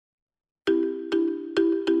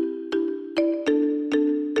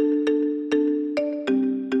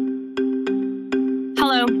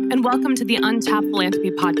and welcome to the Untapped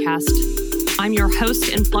Philanthropy Podcast. I'm your host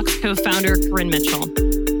and Flux co-founder, Corinne Mitchell.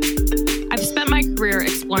 I've spent my career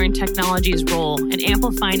exploring technology's role in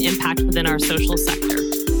amplifying impact within our social sector,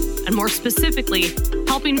 and more specifically,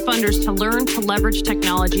 helping funders to learn to leverage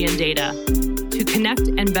technology and data to connect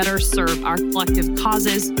and better serve our collective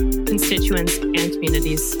causes, constituents, and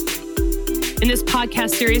communities. In this podcast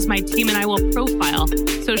series, my team and I will profile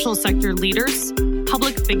social sector leaders,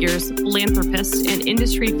 public figures, philanthropists, and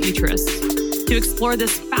industry futurists to explore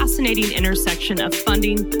this fascinating intersection of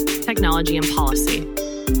funding, technology, and policy.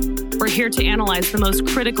 We're here to analyze the most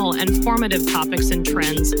critical and formative topics and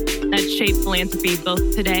trends that shape philanthropy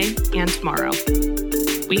both today and tomorrow.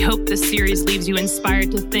 We hope this series leaves you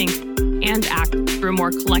inspired to think and act through a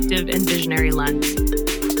more collective and visionary lens.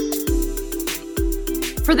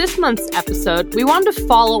 For this month's episode, we wanted to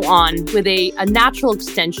follow on with a natural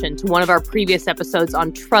extension to one of our previous episodes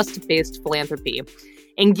on trust-based philanthropy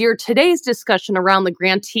and gear today's discussion around the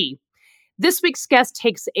grantee. This week's guest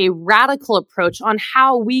takes a radical approach on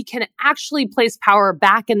how we can actually place power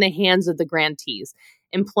back in the hands of the grantees,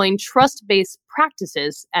 employing trust-based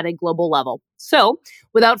practices at a global level. So,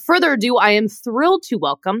 without further ado, I am thrilled to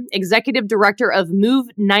welcome Executive Director of Move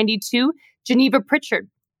 92, Geneva Pritchard.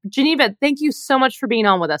 Geneva, thank you so much for being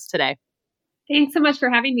on with us today. Thanks so much for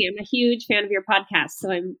having me. I'm a huge fan of your podcast, so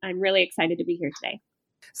I'm really excited to be here today.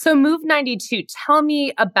 So Move 92, tell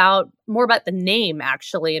me more about the name,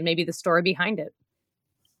 actually, and maybe the story behind it.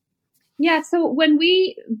 Yeah, so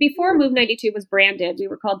before Move 92 was branded, we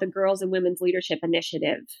were called the Girls and Women's Leadership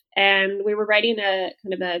Initiative. And we were writing a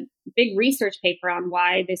big research paper on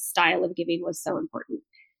why this style of giving was so important.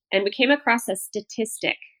 And we came across a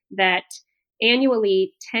statistic that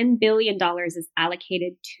annually, $10 billion is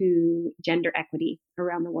allocated to gender equity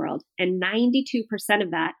around the world. And 92%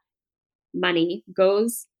 of that money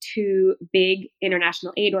goes to big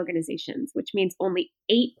international aid organizations, which means only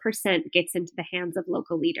 8% gets into the hands of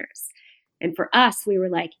local leaders. And for us, we were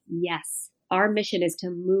like, yes, our mission is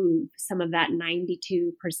to move some of that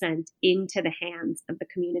 92% into the hands of the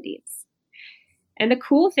communities. And the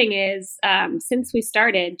cool thing is, since we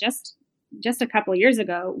started just a couple of years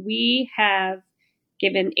ago, we have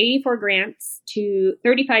given 84 grants to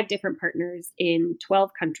 35 different partners in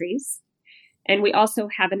 12 countries. And we also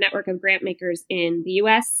have a network of grant makers in the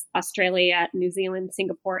US, Australia, New Zealand,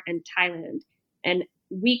 Singapore, and Thailand. And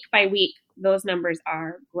week by week, those numbers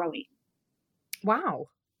are growing. Wow.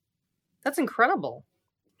 That's incredible.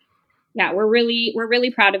 Yeah, we're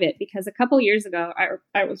really proud of it because a couple of years ago,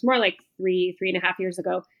 I was more like three and a half years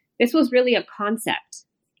ago, this was really a concept.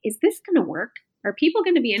 Is this going to work? Are people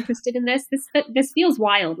going to be interested in this? This feels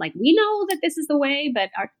wild. Like, we know that this is the way, but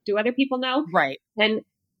do other people know? Right. And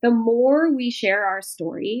the more we share our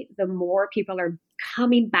story, the more people are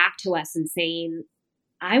coming back to us and saying,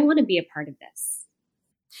 I want to be a part of this.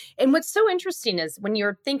 And what's so interesting is when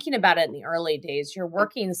you're thinking about it in the early days, you're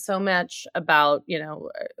working so much about,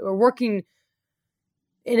 we're working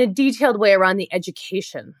in a detailed way around the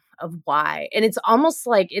education of why. And it's almost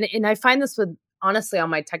like, and I find this with, honestly, on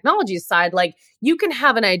my technology side, like you can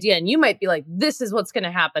have an idea and you might be like, this is what's going to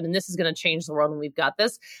happen and this is going to change the world and we've got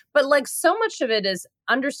this. But like so much of it is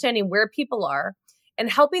understanding where people are and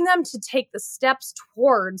helping them to take the steps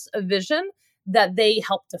towards a vision that they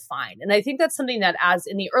help define. And I think that's something that, as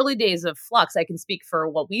in the early days of Flux, I can speak for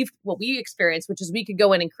what we experienced, which is we could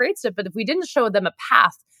go in and create stuff, but if we didn't show them a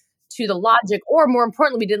path to the logic, or more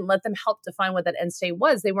importantly, we didn't let them help define what that end state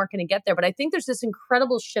was, they weren't going to get there. But I think there's this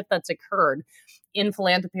incredible shift that's occurred in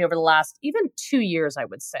philanthropy over the last even 2 years, I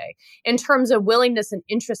would say, in terms of willingness and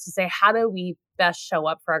interest to say, how do we best show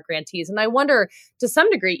up for our grantees? And I wonder, to some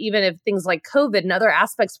degree, even if things like COVID and other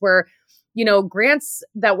aspects where, grants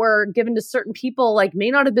that were given to certain people like may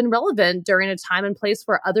not have been relevant during a time and place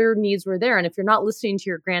where other needs were there. And if you're not listening to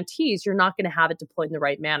your grantees, you're not going to have it deployed in the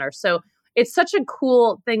right manner. So it's such a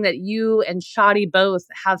cool thing that you and Shadi both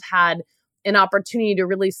have had an opportunity to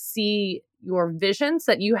really see your visions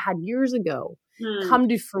that you had years ago come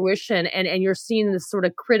to fruition. And you're seeing this sort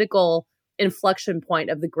of critical inflection point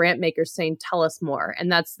of the grant makers saying, tell us more. And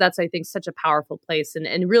that's I think, such a powerful place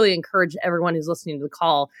and really encourage everyone who's listening to the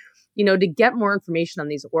call, to get more information on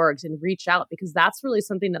these orgs and reach out, because that's really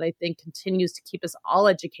something that I think continues to keep us all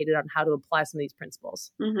educated on how to apply some of these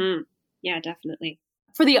principles. Mm-hmm. Yeah, definitely.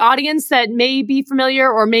 For the audience that may be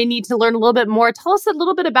familiar or may need to learn a little bit more, tell us a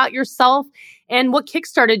little bit about yourself and what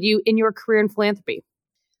kickstarted you in your career in philanthropy.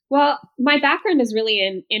 Well, my background is really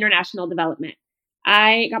in international development.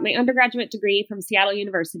 I got my undergraduate degree from Seattle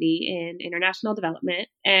University in international development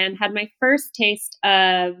and had my first taste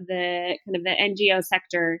of the NGO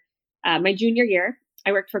sector my junior year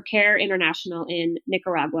I worked for CARE International in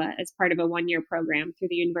Nicaragua as part of a 1-year program through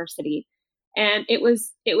the university. And it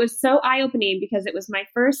was so eye-opening because it was my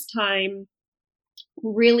first time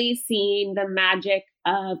really seeing the magic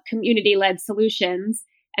of community-led solutions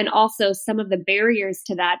and also some of the barriers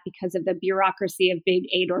to that because of the bureaucracy of big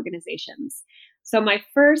aid organizations. So my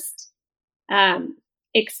first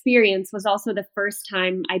experience was also the first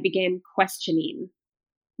time I began questioning,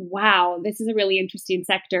 wow, this is a really interesting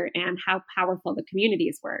sector and how powerful the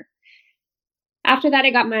communities were. After that, I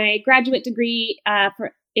got my graduate degree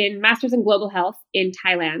in Masters in Global Health in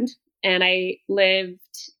Thailand. And I lived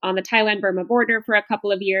on the Thailand-Burma border for a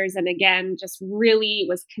couple of years. And again, just really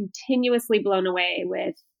was continuously blown away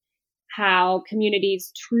with how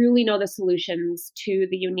communities truly know the solutions to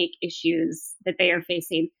the unique issues that they are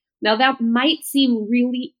facing. Now, that might seem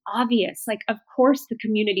really obvious. Like, of course, the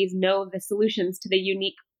communities know the solutions to the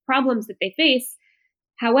unique problems that they face.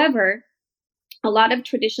 However, a lot of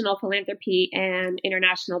traditional philanthropy and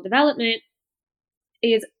international development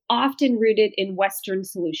is often rooted in Western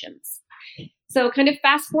solutions. So kind of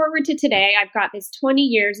fast forward to today, I've got this 20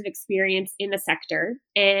 years of experience in the sector,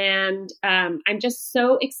 and I'm just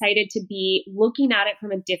so excited to be looking at it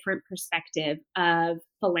from a different perspective of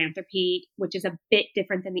philanthropy, which is a bit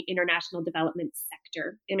different than the international development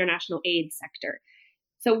sector, international aid sector.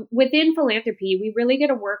 So within philanthropy, we really get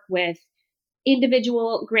to work with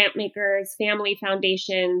individual grant makers, family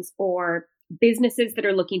foundations, or businesses that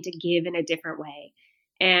are looking to give in a different way.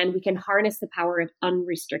 And we can harness the power of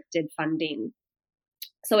unrestricted funding.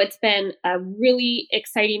 So it's been a really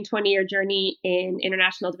exciting 20-year journey in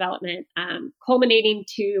international development, culminating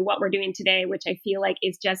to what we're doing today, which I feel like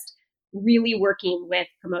is just really working with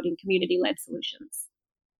promoting community-led solutions.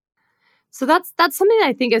 So that's something that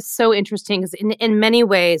I think is so interesting because in many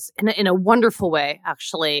ways, in a wonderful way,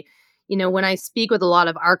 actually, when I speak with a lot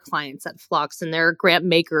of our clients at Flux and their grant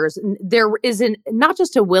makers, there is not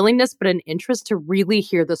just a willingness, but an interest to really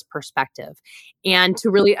hear this perspective and to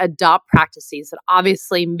really adopt practices that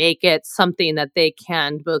obviously make it something that they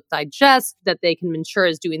can both digest, that they can ensure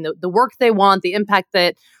is doing the work they want, the impact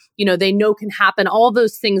that, they know can happen. All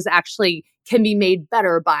those things actually can be made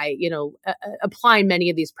better by, applying many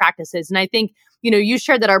of these practices. And I think, you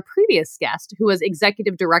shared that our previous guest, who was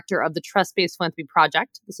executive director of the Trust-Based Philanthropy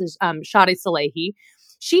Project, this is Shadi Salehi,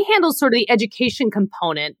 she handles sort of the education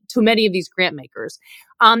component to many of these grant makers.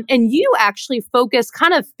 And you actually focus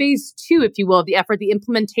kind of phase 2, if you will, of the effort, the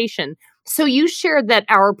implementation. So you shared that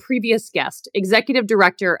our previous guest, executive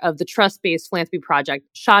director of the Trust-Based Philanthropy Project,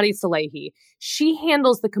 Shadi Salehi, she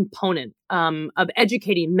handles the component of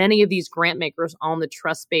educating many of these grant makers on the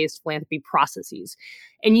trust-based philanthropy processes.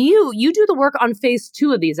 And you do the work on phase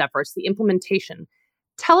 2 of these efforts, the implementation.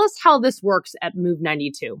 Tell us how this works at Move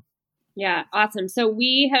 92. Yeah, awesome. So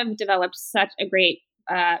we have developed such a great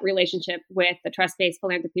relationship with the Trust-Based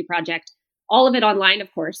Philanthropy Project. All of it online,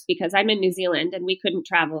 of course, because I'm in New Zealand and we couldn't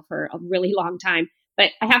travel for a really long time.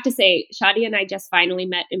 But I have to say, Shadi and I just finally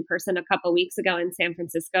met in person a couple of weeks ago in San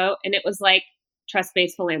Francisco, and it was like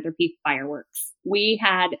Trust-Based Philanthropy fireworks. We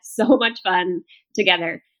had so much fun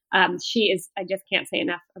together. I just can't say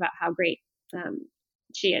enough about how great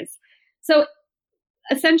she is. So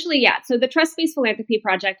essentially, yeah. So the Trust-Based Philanthropy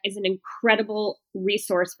Project is an incredible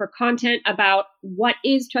resource for content about what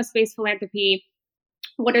is trust-based philanthropy.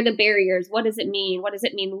 What are the barriers? What does it mean? What does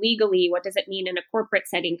it mean legally? What does it mean in a corporate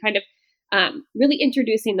setting? Kind of really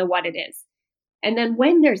introducing the what it is. And then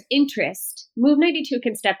when there's interest, Move 92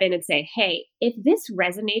 can step in and say, hey, if this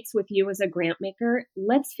resonates with you as a grant maker,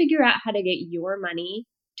 let's figure out how to get your money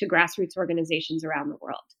to grassroots organizations around the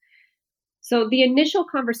world. So the initial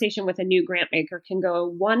conversation with a new grant maker can go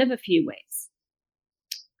one of a few ways.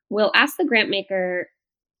 We'll ask the grant maker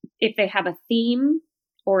if they have a theme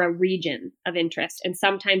or a region of interest, and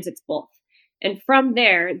sometimes it's both. And from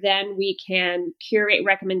there, then we can curate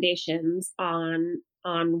recommendations on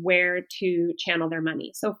where to channel their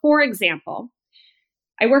money. So for example,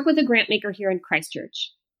 I work with a grant maker here in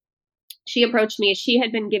Christchurch. She approached me. She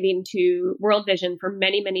had been giving to World Vision for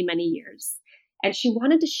many, many, many years. And she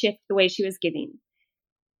wanted to shift the way she was giving.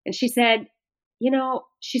 And she said,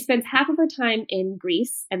 she spends half of her time in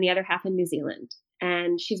Greece and the other half in New Zealand.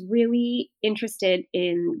 And she's really interested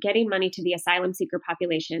in getting money to the asylum seeker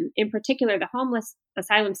population, in particular, the homeless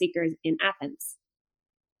asylum seekers in Athens.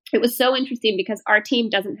 It was so interesting because our team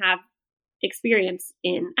doesn't have experience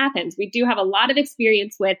in Athens. We do have a lot of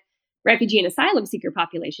experience with refugee and asylum seeker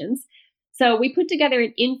populations. So we put together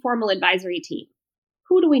an informal advisory team.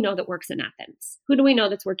 Who do we know that works in Athens? Who do we know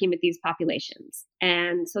that's working with these populations?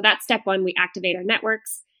 And so that's step 1. We activate our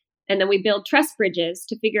networks. And then we build trust bridges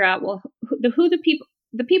to figure out, well, who the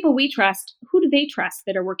the people we trust, who do they trust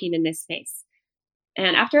that are working in this space?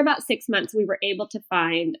 And after about 6 months, we were able to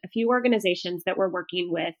find a few organizations that were working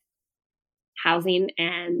with housing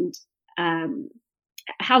and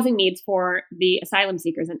housing needs for the asylum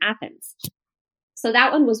seekers in Athens. So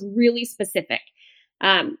that one was really specific.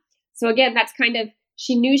 So again, that's kind of,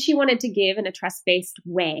 she knew she wanted to give in a trust-based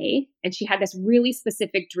way, and she had this really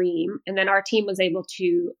specific dream. And then our team was able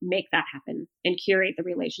to make that happen and curate the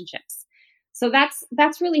relationships. So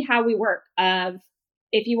that's really how we work.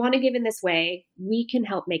 If you want to give in this way, we can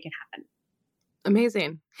help make it happen.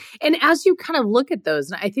 Amazing. And as you kind of look at those,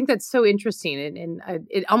 and I think that's so interesting, and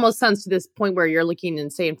it almost sounds to this point where you're looking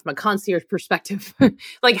and saying from a concierge perspective,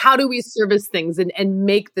 like how do we service things and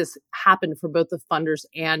make this happen for both the funders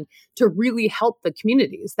and to really help the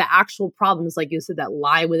communities, the actual problems, like you said, that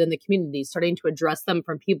lie within the community, starting to address them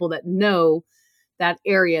from people that know that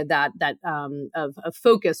area that of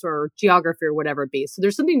focus or geography or whatever it be. So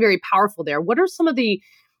there's something very powerful there. What are some of the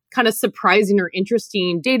kind of surprising or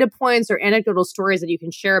interesting data points or anecdotal stories that you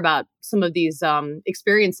can share about some of these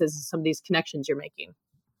experiences and some of these connections you're making?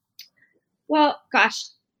 Well, gosh,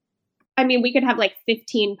 I mean, we could have like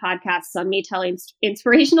 15 podcasts on me telling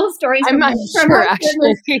inspirational stories. I'm not sure,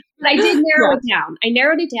 actually. But I did narrow it down. I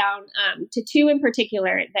narrowed it down to two in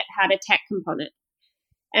particular that had a tech component.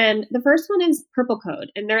 And the first one is Purple Code,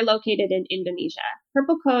 and they're located in Indonesia.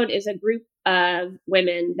 Purple Code is a group of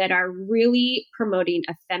women that are really promoting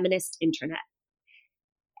a feminist internet.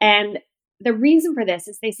 And the reason for this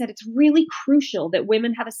is they said it's really crucial that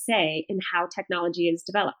women have a say in how technology is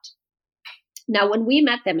developed. Now, when we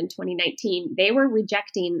met them in 2019, they were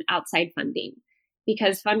rejecting outside funding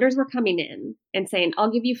because funders were coming in and saying,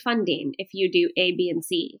 I'll give you funding if you do A, B, and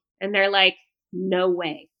C. And they're like, no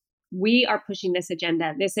way. We are pushing this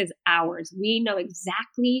agenda. This is ours. We know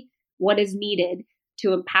exactly what is needed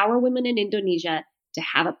to empower women in Indonesia to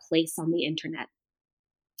have a place on the internet.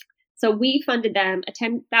 So we funded them a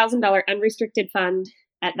 $10,000 unrestricted fund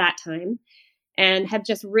at that time and have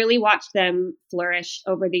just really watched them flourish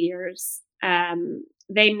over the years.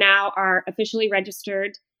 They now are officially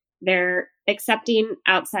registered. They're accepting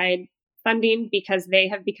outside funding because they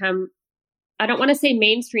have become, I don't want to say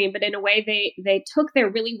mainstream, but in a way they took their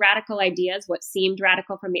really radical ideas, what seemed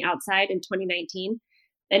radical from the outside in 2019.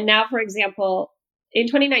 And now, for example, in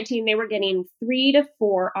 2019, they were getting 3 to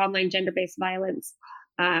 4 online gender-based violence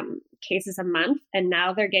cases a month. And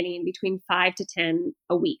now they're getting between 5 to 10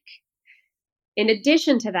 a week. In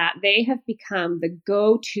addition to that, they have become the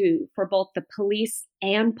go-to for both the police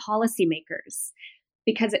and policymakers,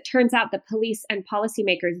 because it turns out the police and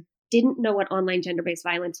policymakers didn't know what online gender-based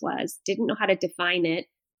violence was, didn't know how to define it,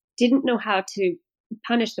 didn't know how to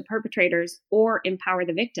punish the perpetrators or empower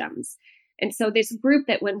the victims. And so this group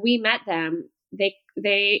that when we met them, they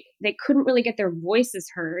couldn't really get their voices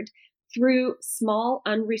heard. Through small,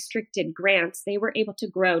 unrestricted grants, they were able to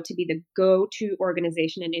grow to be the go-to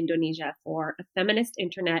organization in Indonesia for a feminist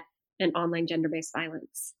internet and online gender-based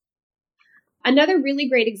violence. Another really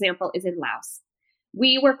great example is in Laos.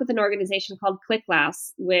 We work with an organization called Click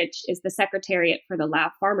Laos, which is the secretariat for the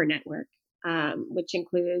Lao Farmer Network, which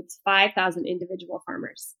includes 5,000 individual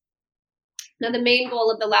farmers. Now, the main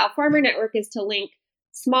goal of the Lao Farmer Network is to link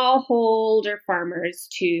smallholder farmers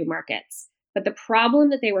to markets. But the problem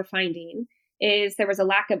that they were finding is there was a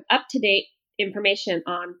lack of up-to-date information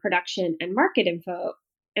on production and market info.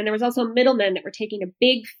 And there was also middlemen that were taking a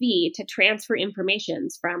big fee to transfer information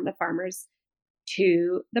from the farmers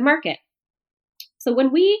to the market. So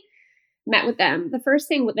when we met with them, the first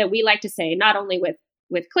thing that we like to say, not only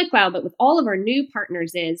with ClickLoud, but with all of our new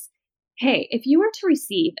partners is, hey, if you were to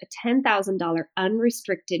receive a $10,000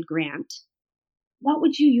 unrestricted grant, what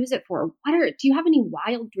would you use it for? Do you have any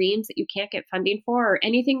wild dreams that you can't get funding for, or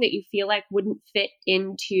anything that you feel like wouldn't fit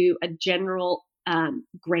into a general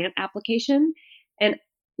grant application? And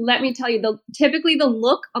let me tell you, typically the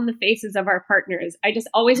look on the faces of our partners, I just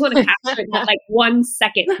always want to capture that like 1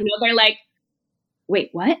 second. You know, they're like, wait,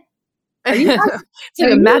 what? Are you it's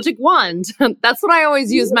like a magic wand. That's what I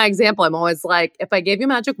always use my example. I'm always like, if I gave you a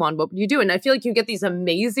magic wand, what would you do? And I feel like you get these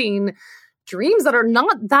amazing dreams that are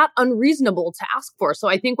not that unreasonable to ask for. So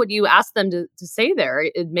I think what you asked them to say there,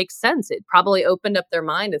 it makes sense. It probably opened up their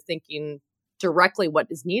mind to thinking directly what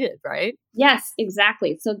is needed, right? Yes,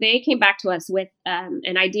 exactly. So they came back to us with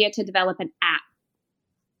an idea to develop an app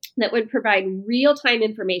that would provide real-time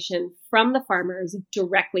information from the farmers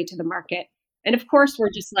directly to the market. And of course,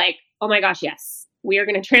 we're just like, oh my gosh, yes, we are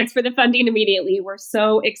going to transfer the funding immediately. We're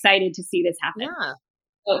so excited to see this happen. Yeah.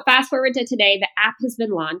 So fast forward to today, the app has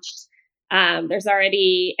been launched. There's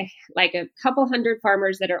already like a couple hundred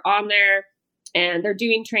farmers that are on there, and they're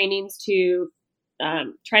doing trainings to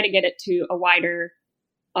try to get it to a wider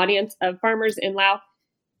audience of farmers in Laos.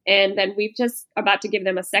 And then we've just about to give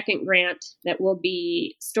them a second grant that will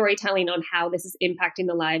be storytelling on how this is impacting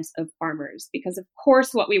the lives of farmers. Because of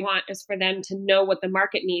course, what we want is for them to know what the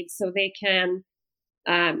market needs so they can,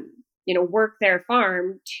 work their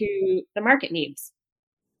farm to the market needs.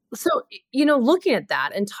 So, looking at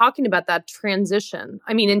that and talking about that transition,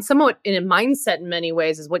 I mean, in a mindset in many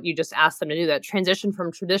ways is what you just asked them to do, that transition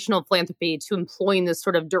from traditional philanthropy to employing this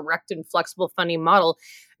sort of direct and flexible funding model.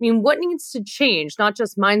 I mean, what needs to change? Not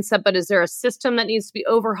just mindset, but is there a system that needs to be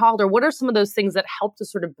overhauled? Or what are some of those things that help to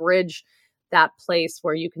sort of bridge that place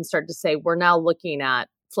where you can start to say, we're now looking at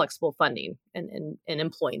flexible funding and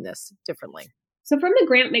employing this differently? So from the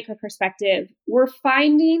grant maker perspective, we're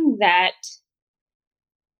finding that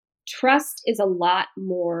trust is a lot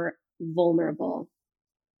more vulnerable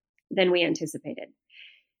than we anticipated.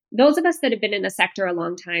 Those of us that have been in the sector a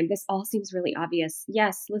long time, this all seems really obvious.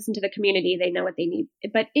 Yes, listen to the community, they know what they need.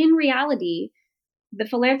 But in reality, the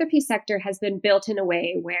philanthropy sector has been built in a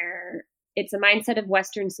way where it's a mindset of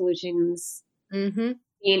Western solutions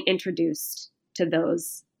being introduced to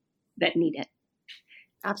those that need it.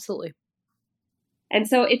 Absolutely. And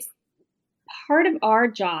so it's part of our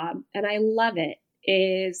job, and I love it,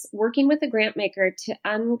 is working with the grant maker to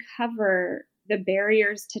uncover the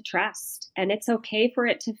barriers to trust. And it's okay for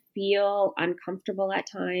it to feel uncomfortable at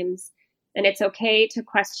times. And it's okay to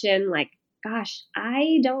question, like, gosh,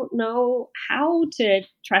 I don't know how to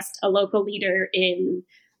trust a local leader in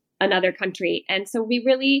another country. And so we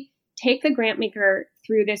really take the grant maker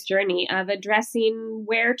through this journey of addressing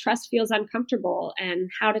where trust feels uncomfortable and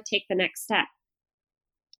how to take the next step.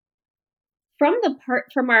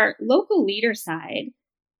 From our local leader side,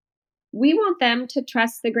 we want them to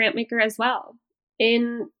trust the grant maker as well.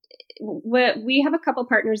 We have a couple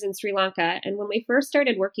partners in Sri Lanka, and when we first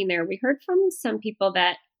started working there, we heard from some people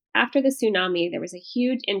that after the tsunami, there was a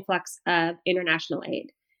huge influx of international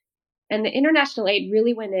aid. And the international aid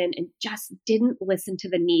really went in and just didn't listen to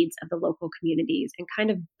the needs of the local communities and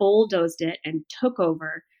kind of bulldozed it and took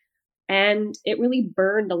over. And it really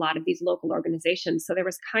burned a lot of these local organizations. So there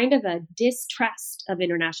was kind of a distrust of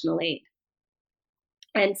international aid.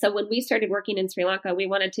 And so when we started working in Sri Lanka, we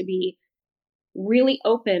wanted to be really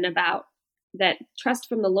open about that trust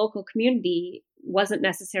from the local community wasn't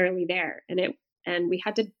necessarily there. And we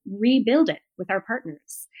had to rebuild it with our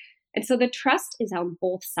partners. And so the trust is on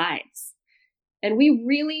both sides. And we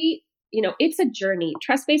really, it's a journey.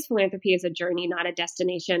 Trust-based philanthropy is a journey, not a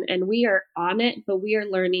destination. And we are on it, but we are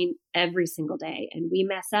learning every single day. And we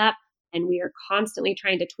mess up, and we are constantly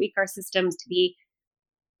trying to tweak our systems to be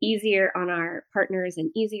easier on our partners and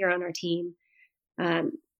easier on our team.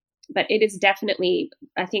 But it is definitely,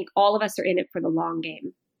 I think all of us are in it for the long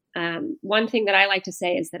game. One thing that I like to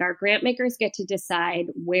say is that our grant makers get to decide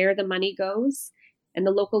where the money goes, and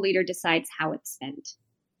the local leader decides how it's spent.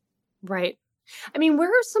 Right. I mean, where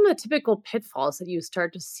are some of the typical pitfalls that you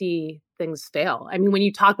start to see things fail? I mean, when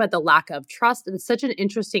you talk about the lack of trust, it's such an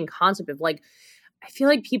interesting concept of like, I feel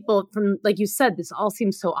like people from, like you said, this all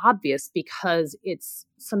seems so obvious because it's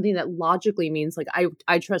something that logically means like,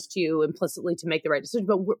 I trust you implicitly to make the right decision.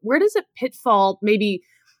 But where does a pitfall maybe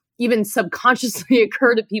even subconsciously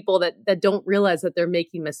occur to people that don't realize that they're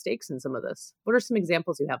making mistakes in some of this? What are some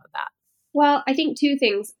examples you have of that? Well, I think two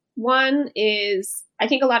things. One is, I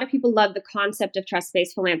think a lot of people love the concept of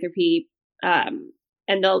trust-based philanthropy, and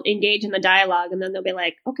they'll engage in the dialogue, and then they'll be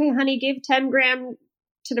like, okay, honey, give 10 grand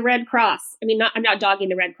to the Red Cross. I mean, I'm not dogging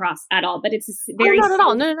the Red Cross at all, but it's very not at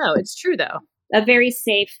all. No. It's true though. A very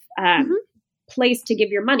safe place to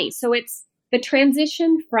give your money. So it's the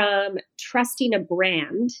transition from trusting a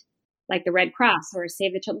brand like the Red Cross or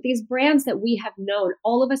Save the Children, these brands that we have known.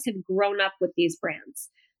 All of us have grown up with these brands.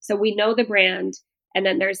 So we know the brand, and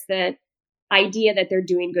then there's the idea that they're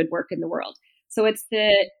doing good work in the world. So it's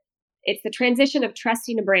the transition of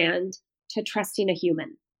trusting a brand to trusting a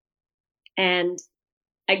human. And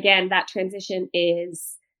again, that transition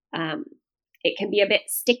is, it can be a bit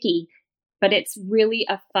sticky, but it's really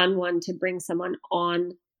a fun one to bring someone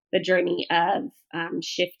on the journey of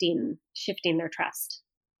shifting their trust.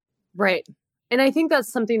 Right. And I think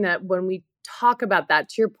that's something that when we talk about that,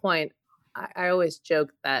 to your point, I always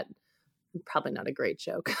joke that, probably not a great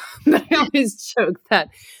joke, but I always joke that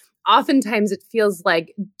oftentimes it feels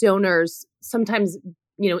like donors sometimes,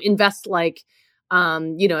 invest like,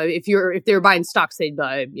 if they're buying stocks, they'd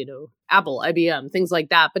buy, Apple, IBM, things like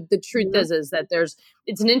that. But the truth is that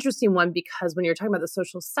it's an interesting one because when you're talking about the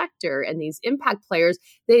social sector and these impact players,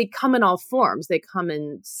 they come in all forms. They come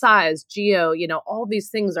in size, geo, all these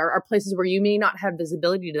things are places where you may not have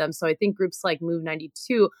visibility to them. So I think groups like Move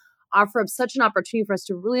 92 offer up such an opportunity for us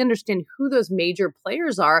to really understand who those major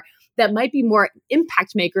players are that might be more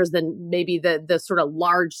impact makers than maybe the sort of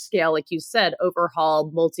large scale, like you said,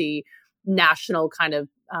 overhaul multinational kind of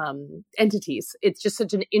entities. It's just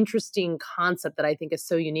such an interesting concept that I think is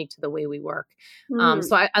so unique to the way we work.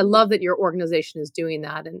 So I love that your organization is doing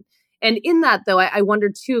that. And in that, though, I wonder,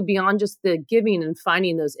 too, beyond just the giving and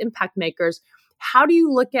finding those impact makers, how do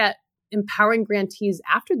you look at empowering grantees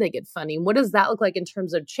after they get funding? What does that look like in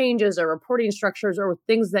terms of changes or reporting structures or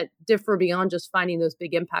things that differ beyond just finding those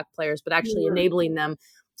big impact players, but actually enabling them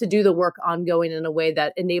to do the work ongoing in a way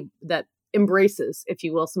that embraces, if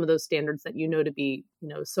you will, some of those standards that you know to be,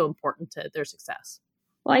 so important to their success?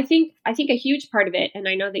 Well, I think a huge part of it, and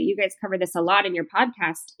I know that you guys cover this a lot in your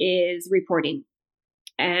podcast, is reporting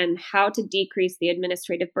and how to decrease the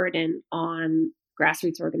administrative burden on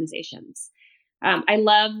grassroots organizations. I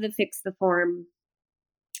love the Fix the Form.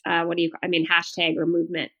 Hashtag or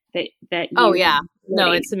movement that. Oh yeah,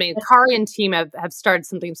 no, it's amazing. Kari and team have started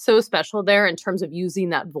something so special there in terms of using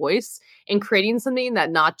that voice and creating something that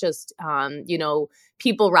not just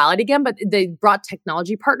people rallied again, but they brought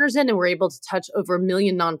technology partners in and were able to touch over 1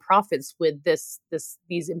 million nonprofits with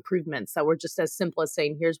these improvements that were just as simple as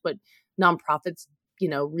saying, here's what nonprofits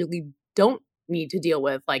really don't need to deal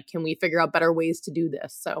with. Like, can we figure out better ways to do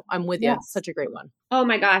this? So I'm with you. Such a great one. Oh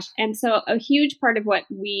my gosh. And so a huge part of what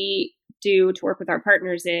we do to work with our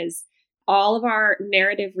partners is all of our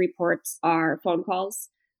narrative reports are phone calls.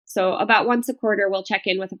 So about once a quarter, we'll check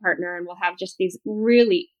in with a partner and we'll have just these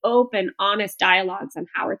really open, honest dialogues on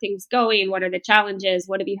how are things going? What are the challenges?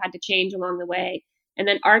 What have you had to change along the way? And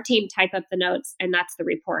then our team type up the notes and that's the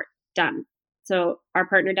report done. So our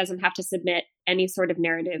partner doesn't have to submit any sort of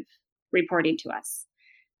narrative reporting to us.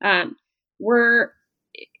 We're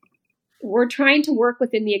trying to work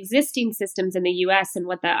within the existing systems in the U.S. and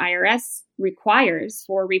what the IRS requires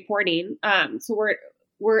for reporting. So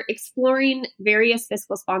we're exploring various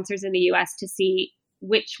fiscal sponsors in the U.S. to see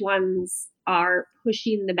which ones are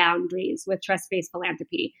pushing the boundaries with trust-based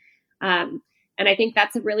philanthropy. And I think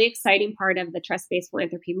that's a really exciting part of the trust-based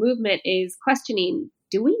philanthropy movement is questioning,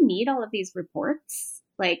 do we need all of these reports?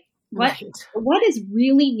 Like, what is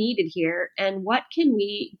really needed here and what can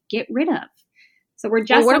we get rid of? So we're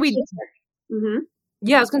just what are we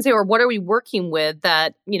Yeah, I was going to say, or what are we working with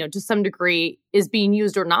that, to some degree is being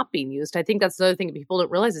used or not being used? I think that's the other thing that people don't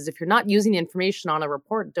realize is if you're not using the information on a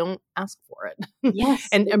report, don't ask for it. Yes.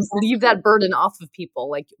 and leave that burden off of people.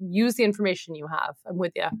 Like, use the information you have. I'm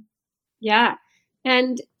with you. Yeah.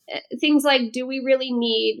 And things like, do we really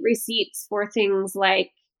need receipts for things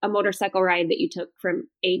like a motorcycle ride that you took from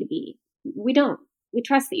A to B? We don't. We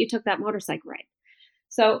trust that you took that motorcycle ride.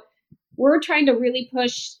 So we're trying to really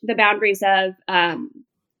push the boundaries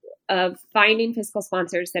of finding fiscal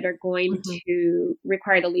sponsors that are going to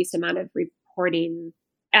require the least amount of reporting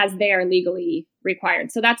as they are legally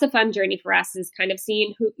required. So that's a fun journey for us, is kind of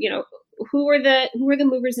seeing who are the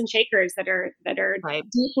movers and shakers that are right.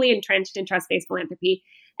 deeply entrenched in trust-based philanthropy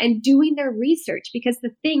and doing their research. Because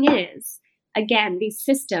the thing is, again, these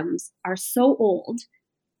systems are so old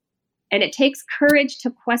and it takes courage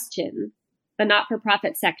to question the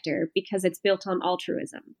not-for-profit sector because it's built on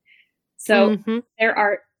altruism. So there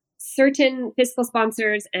are certain fiscal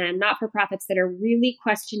sponsors and not-for-profits that are really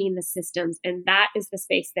questioning the systems. And that is the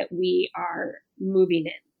space that we are moving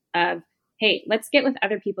in of, hey, let's get with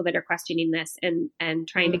other people that are questioning this and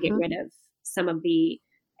trying to get rid of some of the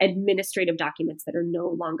administrative documents that are no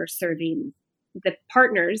longer serving the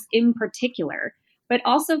partners in particular, but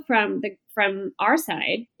also from our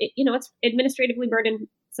side, it's administratively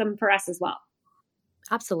burdensome for us as well.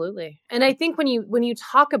 Absolutely. And I think when you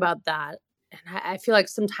talk about that, and I feel like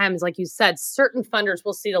sometimes, like you said, certain funders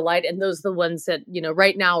will see the light, and those are the ones that,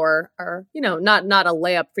 right now are not a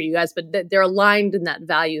layup for you guys, but they're aligned in that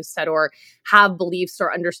value set or have beliefs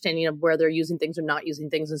or understanding of where they're using things or not using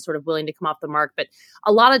things and sort of willing to come off the mark. But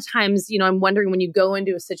a lot of times, I'm wondering when you go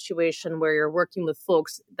into a situation where you're working with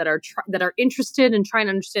folks that are interested in trying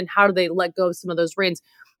to understand how do they let go of some of those reins,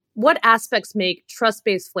 what aspects make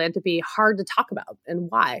trust-based philanthropy hard to talk about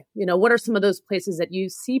and why? What are some of those places that you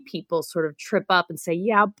see people sort of trip up and say,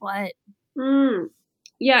 yeah, but...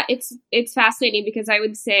 Yeah, it's fascinating because I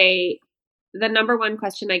would say the number one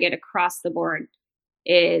question I get across the board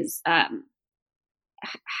is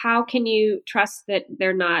how can you trust that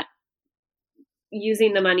they're not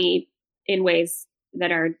using the money in ways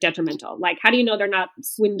that are detrimental? Like, how do you know they're not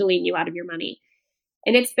swindling you out of your money?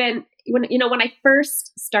 And it's been, when I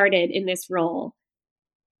first started in this role,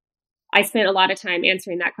 I spent a lot of time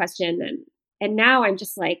answering that question. And now I'm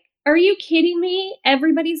just like, are you kidding me?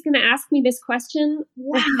 Everybody's going to ask me this question.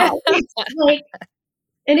 Wow.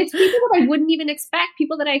 And it's people that I wouldn't even expect,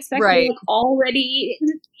 people that I expect are like already,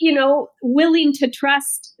 willing to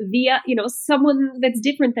trust via, someone that's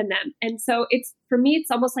different than them. And so for me, it's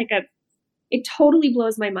almost like it totally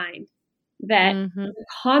blows my mind that the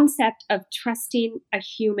concept of trusting a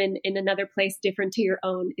human in another place different to your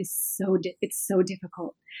own is it's so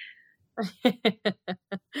difficult.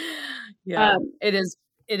 Yeah, it is.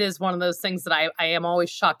 It is one of those things that I am always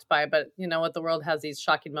shocked by, but you know what, the world has these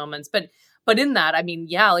shocking moments. But in that, I mean,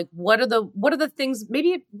 yeah, like what are the things,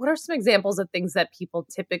 maybe what are some examples of things that people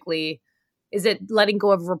typically, is it letting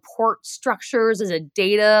go of report structures? Is it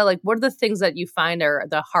data? Like what are the things that you find are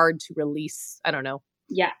the hard to release? I don't know.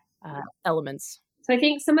 Yeah. Elements. So I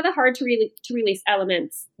think some of the hard to release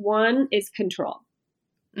elements, one is control.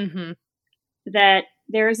 That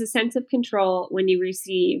there is a sense of control when you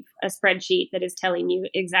receive a spreadsheet that is telling you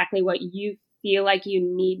exactly what you feel like you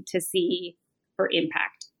need to see for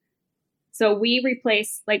impact. So we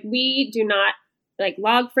replace, we do not like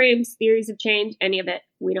log frames, theories of change, any of it.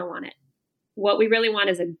 We don't want it. What we really want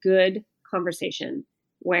is a good conversation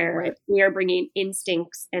where we are bringing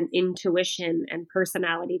instincts and intuition and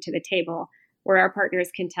personality to the table, where our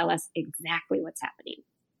partners can tell us exactly what's happening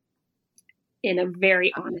in a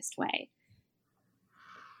very honest way.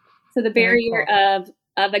 So the barrier of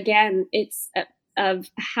again, it's of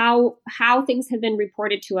how things have been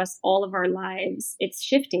reported to us all of our lives. It's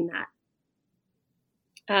shifting that.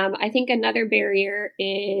 I think another barrier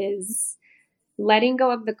is letting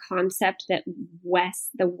go of the concept that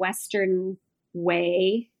the Western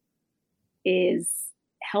way is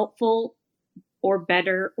helpful or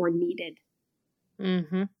better or needed.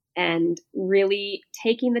 And really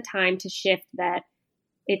taking the time to shift that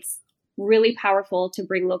it's really powerful to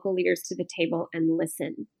bring local leaders to the table and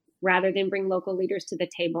listen, rather than bring local leaders to the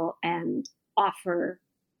table and offer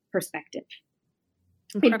perspective.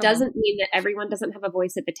 Incredible. It doesn't mean that everyone doesn't have a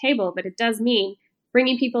voice at the table, but it does mean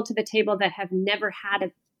bringing people to the table that have never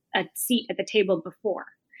had a seat at the table before,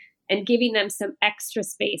 and giving them some extra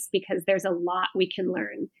space, because there's a lot we can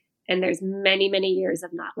learn, and there's many, many years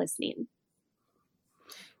of not listening.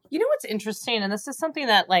 You know what's interesting, and this is something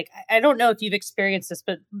that, like, I don't know if you've experienced this,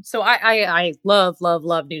 but so I love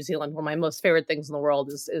New Zealand. One of my most favorite things in the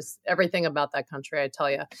world is everything about that country, I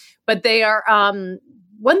tell you. But they are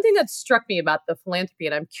one thing that struck me about the philanthropy,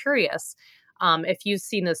 and I'm curious if you've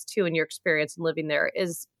seen this too in your experience in living there,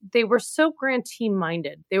 is they were so grantee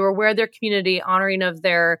minded. They were aware of their community, honoring of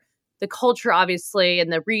the culture, obviously,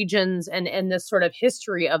 and the regions, and this sort of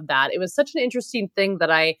history of that. It was such an interesting thing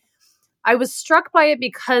that I was struck by it,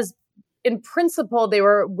 because in principle, they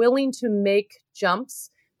were willing to make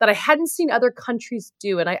jumps that I hadn't seen other countries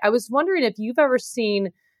do. And I was wondering if you've ever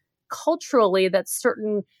seen culturally that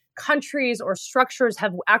certain countries or structures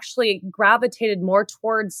have actually gravitated more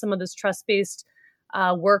towards some of this trust-based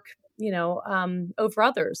work, over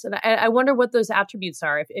others. And I wonder what those attributes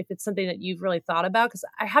are, if it's something that you've really thought about, because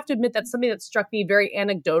I have to admit that's something that struck me very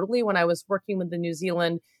anecdotally when I was working with the New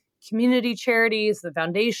Zealand community charities, the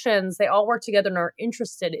foundations. They all work together and are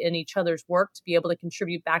interested in each other's work to be able to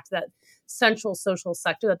contribute back to that central social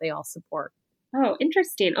sector that they all support. Oh,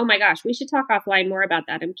 interesting. Oh my gosh, we should talk offline more about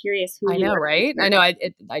that. I'm curious who I know, right? I know. I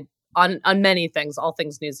on many things, all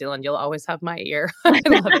things New Zealand, you'll always have my ear. I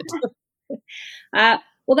love it.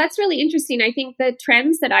 Well, that's really interesting. I think the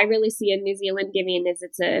trends that I really see in New Zealand giving is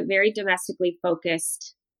it's a very domestically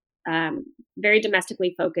focused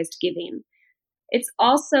giving. It's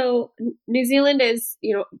also, New Zealand is,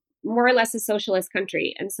 more or less a socialist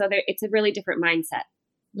country. And so it's a really different mindset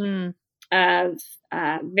of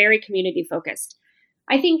very community focused.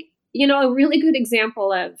 I think, a really good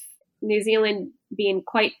example of New Zealand being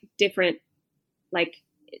quite different, like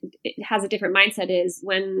it has a different mindset, is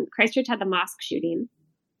when Christchurch had the mosque shooting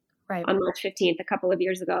on March 15th, a couple of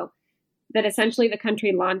years ago, that essentially the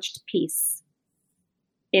country launched peace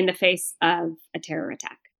in the face of a terror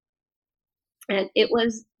attack. And it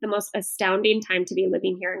was the most astounding time to be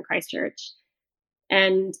living here in Christchurch.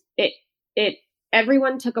 And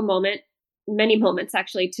everyone took a moment, many moments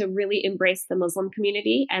actually, to really embrace the Muslim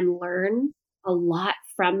community and learn a lot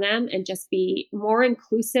from them and just be more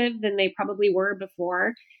inclusive than they probably were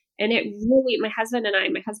before. And it really, my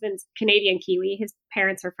husband's Canadian Kiwi, his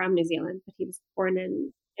parents are from New Zealand, but he was born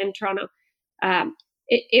in Toronto.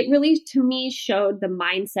 It really, to me, showed the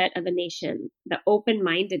mindset of a nation, the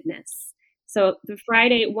open-mindedness. So the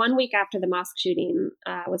Friday, 1 week after the mosque shooting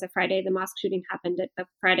was a Friday. The mosque shooting happened at the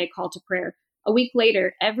Friday call to prayer. A week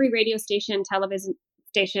later, every radio station, television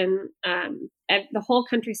station, the whole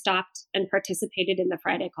country stopped and participated in the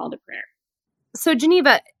Friday call to prayer. So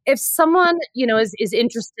Geneva, if someone, is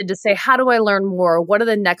interested to say, how do I learn more? What are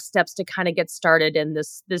the next steps to kind of get started in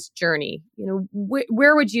this journey?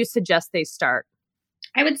 Where would you suggest they start?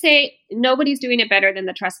 I would say nobody's doing it better than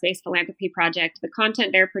the Trust-Based Philanthropy Project. The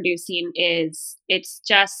content they're producing it's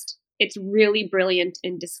really brilliant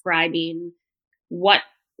in describing what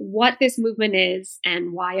this movement is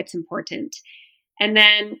and why it's important. And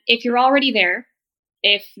then if you're already there,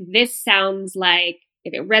 if this sounds like,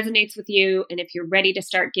 if it resonates with you and if you're ready to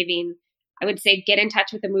start giving, I would say get in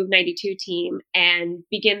touch with the Move 92 team and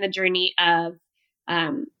begin the journey of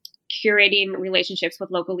curating relationships with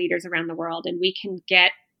local leaders around the world. And we can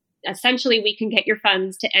get your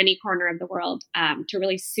funds to any corner of the world to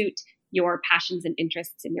really suit your passions and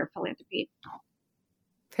interests in your philanthropy.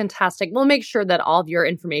 Fantastic. We'll make sure that all of your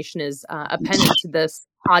information is appended to this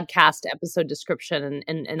podcast episode description.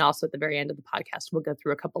 And also at the very end of the podcast, we'll go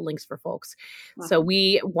through a couple links for folks. Wow. So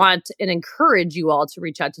we want and encourage you all to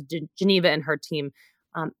reach out to Geneva and her team.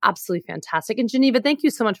 Absolutely fantastic. And Geneva, thank you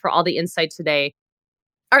so much for all the insight today.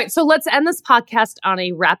 All right, so let's end this podcast on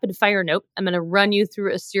a rapid fire note. I'm going to run you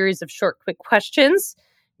through a series of short, quick questions,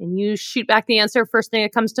 and you shoot back the answer first thing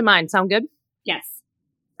that comes to mind. Sound good? Yes.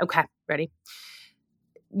 Okay, ready?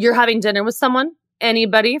 You're having dinner with someone,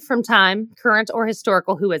 anybody from time, current or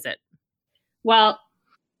historical. Who is it? Well,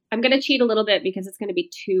 I'm going to cheat a little bit because it's going to be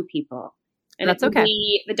two people. And that's okay.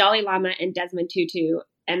 Be the Dalai Lama and Desmond Tutu.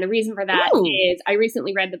 And the reason for that is I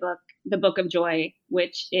recently read the Book of Joy,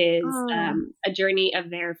 which is a journey of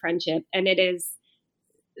their friendship. And it is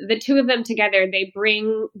the two of them together. They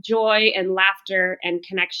bring joy and laughter and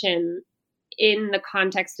connection in the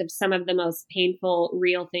context of some of the most painful,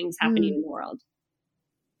 real things happening in the world.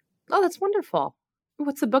 Oh, that's wonderful.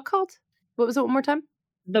 What's the book called? What was it one more time?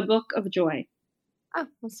 The Book of Joy. Oh,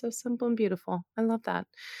 that's so simple and beautiful. I love that.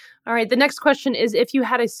 All right. The next question is, if you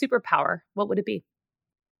had a superpower, what would it be?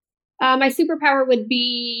 My superpower would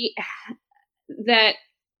be that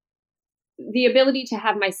the ability to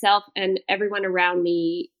have myself and everyone around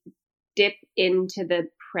me dip into the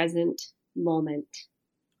present moment.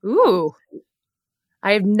 Ooh,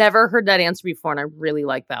 I have never heard that answer before, and I really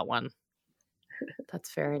like that one.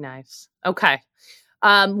 That's very nice. Okay.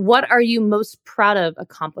 What are you most proud of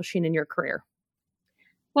accomplishing in your career?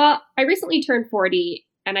 Well, I recently turned 40.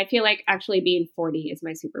 And I feel like actually being 40 is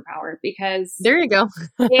my superpower because... There you go.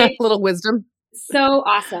 A little wisdom. So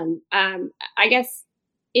awesome. I guess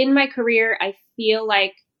in my career, I feel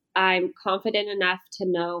like I'm confident enough to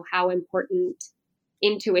know how important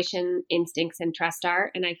intuition, instincts, and trust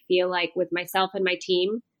are. And I feel like with myself and my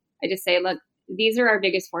team, I just say, look, these are our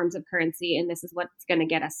biggest forms of currency. And this is what's going to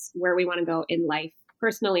get us where we want to go in life,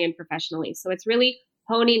 personally and professionally. So it's really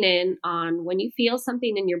honing in on when you feel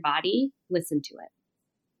something in your body, listen to it.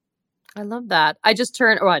 I love that. I just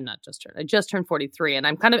turned 43, and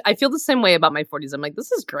I feel the same way about my 40s. I'm like,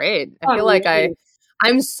 this is great. I feel like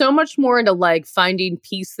I'm so much more into like finding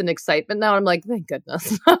peace and excitement now. I'm like, thank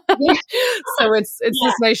goodness. Yeah. So it's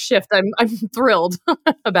this nice shift. I'm thrilled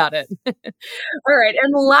about it. All right.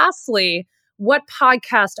 And lastly, what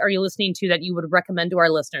podcast are you listening to that you would recommend to our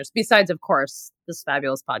listeners? Besides, of course, this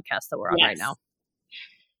fabulous podcast that we're on right now.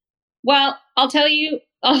 Well, I'll tell you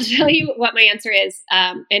what my answer is.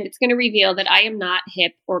 And it's going to reveal that I am not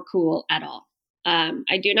hip or cool at all.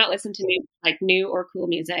 I do not listen to new or cool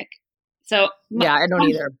music. So yeah, I don't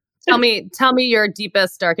either. Tell me your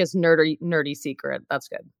deepest, darkest, nerdy secret. That's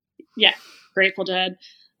good. Yeah. Grateful Dead.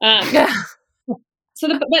 So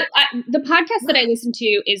the podcast that I listen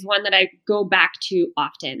to is one that I go back to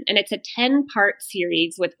often. And it's a 10-part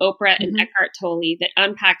series with Oprah and Eckhart Tolle that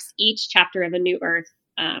unpacks each chapter of A New Earth.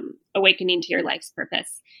 Awakening to your life's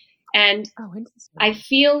purpose. And I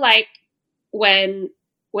feel like when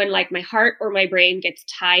like my heart or my brain gets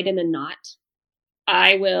tied in a knot,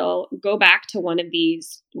 I will go back to one of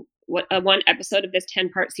these, one episode of this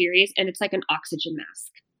 10-part series, and it's like an oxygen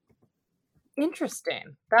mask.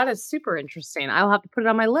 Interesting. That is super interesting. I'll have to put it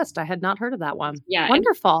on my list. I had not heard of that one. Yeah.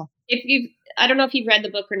 Wonderful. I don't know if you've read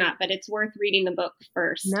the book or not, but it's worth reading the book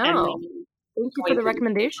first. No. Thank you for the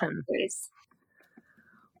recommendation.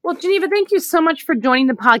 Well, Geneva, thank you so much for joining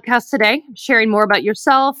the podcast today, sharing more about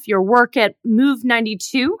yourself, your work at Move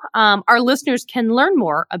 92. Our listeners can learn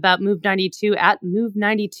more about Move 92 at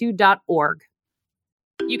move92.org.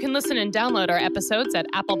 You can listen and download our episodes at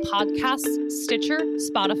Apple Podcasts, Stitcher,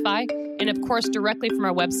 Spotify, and of course, directly from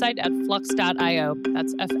our website at flux.io.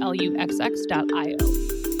 That's FLUXX.io.